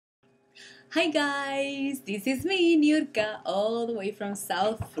Hi guys, this is me, Niurka, all the way from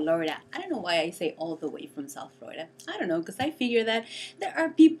South Florida. I don't know why I say all the way from South Florida. I don't know, because I figure that there are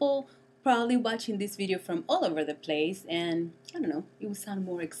people probably watching this video from all over the place, and I don't know, it would sound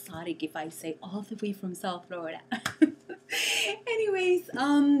more exotic if I say all the way from South Florida. Anyways,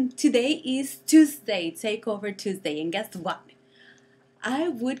 today is Tuesday, Takeover Tuesday, and guess what? I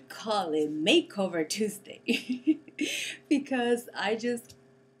would call it Makeover Tuesday because I just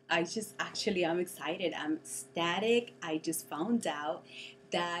actually I'm excited. I'm ecstatic. I just found out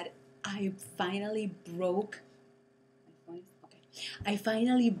that I finally broke okay. I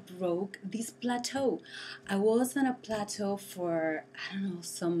finally broke this plateau. I was on a plateau for I don't know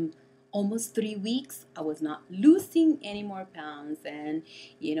some almost 3 weeks. I was not losing any more pounds, and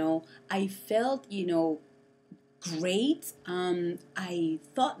I felt great. I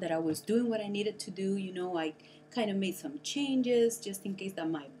thought that I was doing what I needed to do. I kind of made some changes just in case that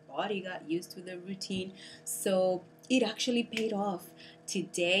my body got used to the routine. So it actually paid off.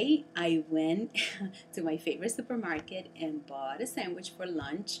 Today I went to my favorite supermarket and bought a sandwich for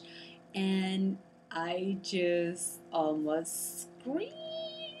lunch, and I just almost screamed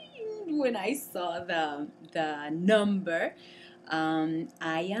when I saw the number.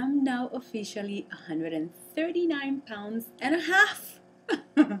 I am now officially 139 pounds and a half.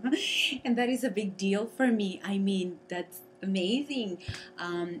 And that is a big deal for me. I mean, that's amazing.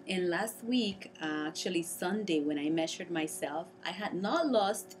 And last week, actually Sunday, when I measured myself, I had not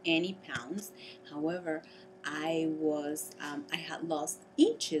lost any pounds. However, I had lost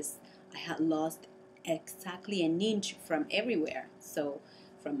inches. I had lost exactly an inch from everywhere. So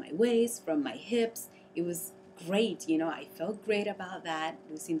from my waist, from my hips, it was great. I felt great about that,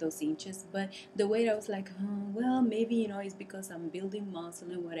 losing those inches. But the weight, I was like, oh, well, maybe, it's because I'm building muscle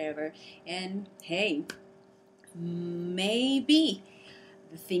and whatever. And hey, maybe.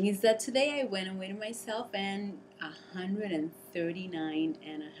 The thing is that today I went and weighed myself and 139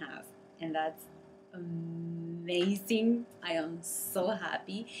 and a half. And that's amazing. I am so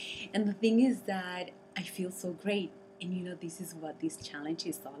happy. And the thing is that I feel so great. And this is what this challenge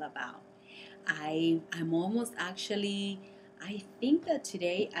is all about. I'm almost actually, I think that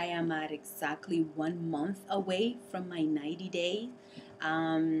today I am at exactly 1 month away from my 90 days.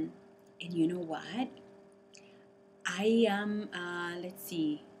 And you know what? I am, let's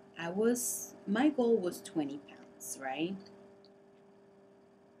see, my goal was 20 pounds, right?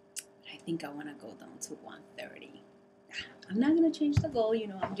 I think I want to go down to 130. I'm not gonna change the goal,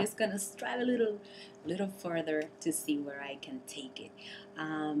 I'm just gonna strive a little further to see where I can take it.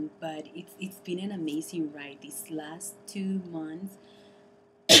 But it's been an amazing ride. These last 2 months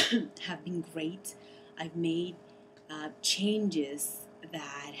have been great. I've made changes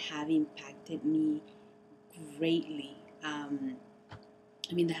that have impacted me greatly.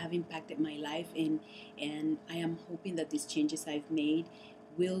 That have impacted my life, and I am hoping that these changes I've made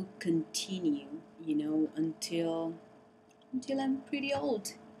will continue, until I'm pretty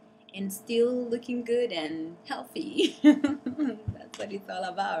old and still looking good and healthy. That's what it's all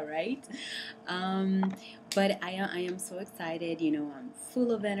about, right? Um, but I am so excited. I'm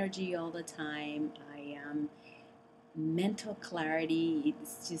full of energy all the time. I am mental clarity.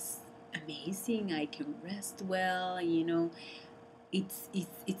 It's just amazing. I can rest well. It's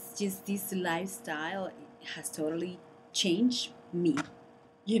just this lifestyle has totally changed me.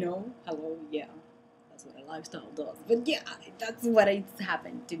 Hello, yeah, that's what a lifestyle does. But yeah, that's what it's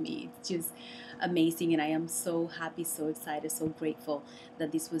happened to me. It's just amazing, and I am so happy, so excited, so grateful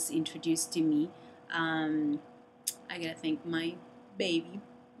that this was introduced to me. um, I gotta thank my baby,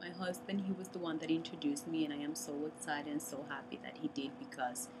 my husband. He was the one that introduced me, and I am so excited and so happy that he did,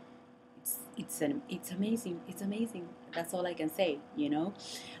 because it's amazing. It's amazing. That's all I can say.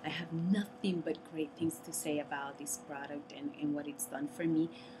 I have nothing but great things to say about this product, and what it's done for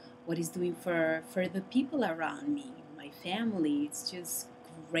me, what it's doing for the people around me, my family. It's just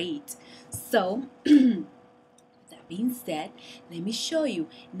great. So that being said, let me show you.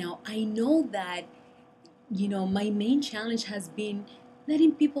 Now I know that my main challenge has been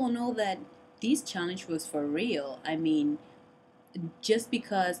letting people know that this challenge was for real. I mean, just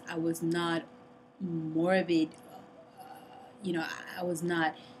because I was not morbid, I was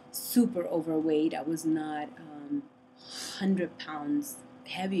not super overweight, I was not 100 pounds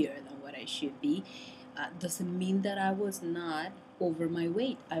heavier than what I should be, doesn't mean that I was not over my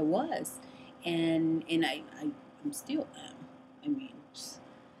weight. I was, and I'm still am. I mean,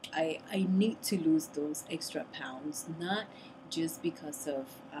 I need to lose those extra pounds, not just because of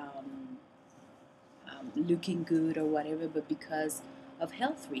looking good or whatever, but because of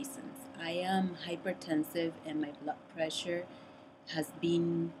health reasons. I am hypertensive, and my blood pressure has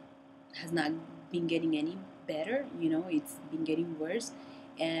been has not been getting any better. You know, it's been getting worse,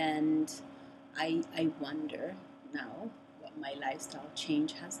 and I wonder now what my lifestyle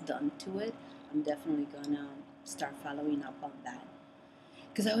change has done to it. I'm definitely gonna start following up on that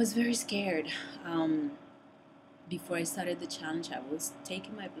because I was very scared. Um, Before I started the challenge, I was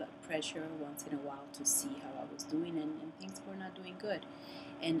taking my blood pressure once in a while to see how I was doing, and things were not doing good.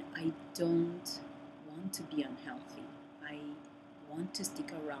 And I don't want to be unhealthy. I want to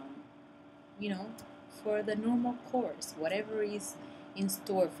stick around, you know, for the normal course, whatever is in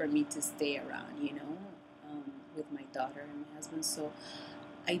store for me to stay around, with my daughter and my husband. So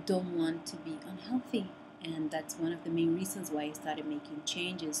I don't want to be unhealthy. And that's one of the main reasons why I started making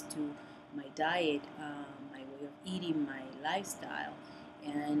changes to my diet, my way of eating, my lifestyle.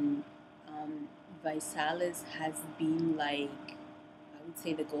 And Visalis has been like, I would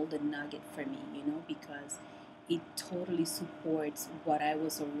say, the golden nugget for me, because it totally supports what I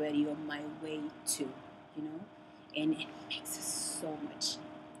was already on my way to, you know, and it makes it so much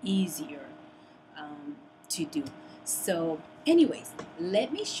easier to do. So, anyways,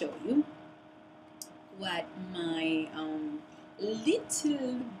 let me show you what my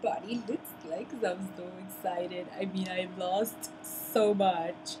little body looks like because I'm so excited. I mean, I've lost so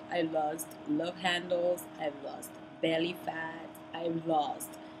much. I lost love handles, I've lost belly fat, I've lost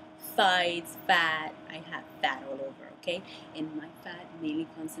thighs fat. I have fat all over, okay? And my fat mainly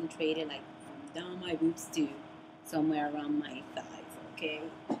concentrated like from down my boobs to somewhere around my thighs, okay?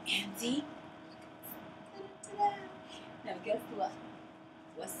 And see? Ta-da. Now, guess what?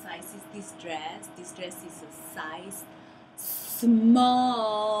 What size is this dress? This dress is a size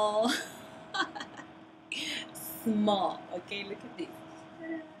small. Small. Okay, look at this.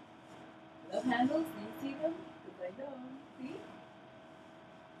 Love handles, do you see them? Because I don't.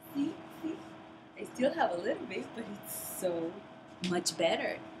 See? See? I still have a little bit, but it's so much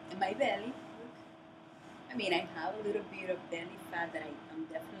better. And my belly, look. I mean, I have a little bit of belly fat that I'm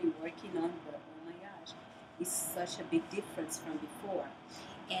definitely working on, but oh my gosh, it's such a big difference from before.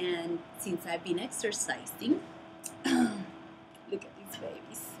 And since I've been exercising, look at these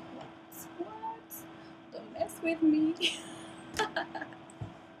babies. What? Don't mess with me.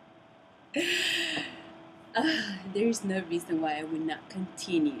 There's no reason why I would not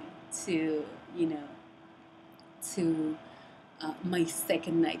continue to, to my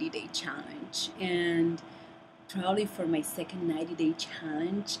second 90-day challenge. And probably for my second 90-day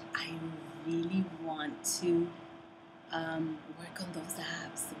challenge, I really want to work on those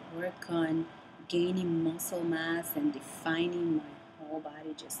abs, work on gaining muscle mass and defining my whole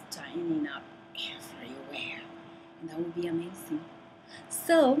body, just tightening up everywhere. And that would be amazing.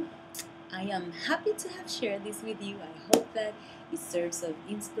 So, I am happy to have shared this with you. I hope that it serves of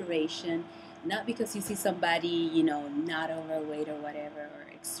inspiration, not because you see somebody, not overweight or whatever, or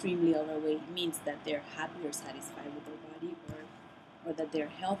extremely overweight means that they're happy or satisfied with their body or that they're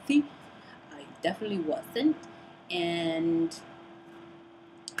healthy. I definitely wasn't. And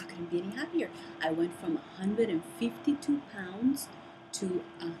I couldn't be any happier. I went from 152 pounds to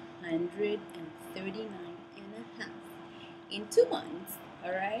 139 and a half in 2 months.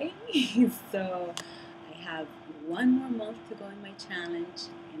 All right. So I have one more month to go in my challenge,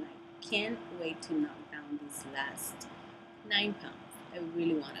 and I can't wait to knock down these last 9 pounds. I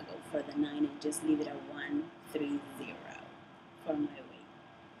really want to go for the 9 and just leave it at 130 for my weight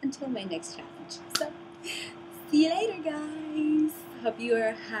until my next challenge. So see you later, guys. Hope you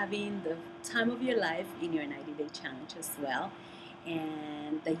are having the time of your life in your 90-day challenge as well,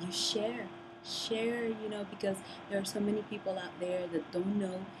 and that you share, because there are so many people out there that don't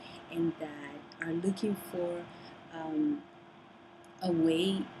know and that are looking for a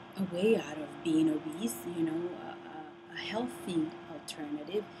way out of being obese. A healthy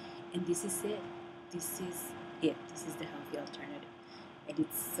alternative, and this is it. This is it. This is the healthy alternative. And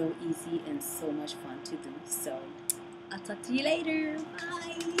it's so easy and so much fun to do. So I'll talk to you later.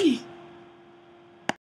 Bye.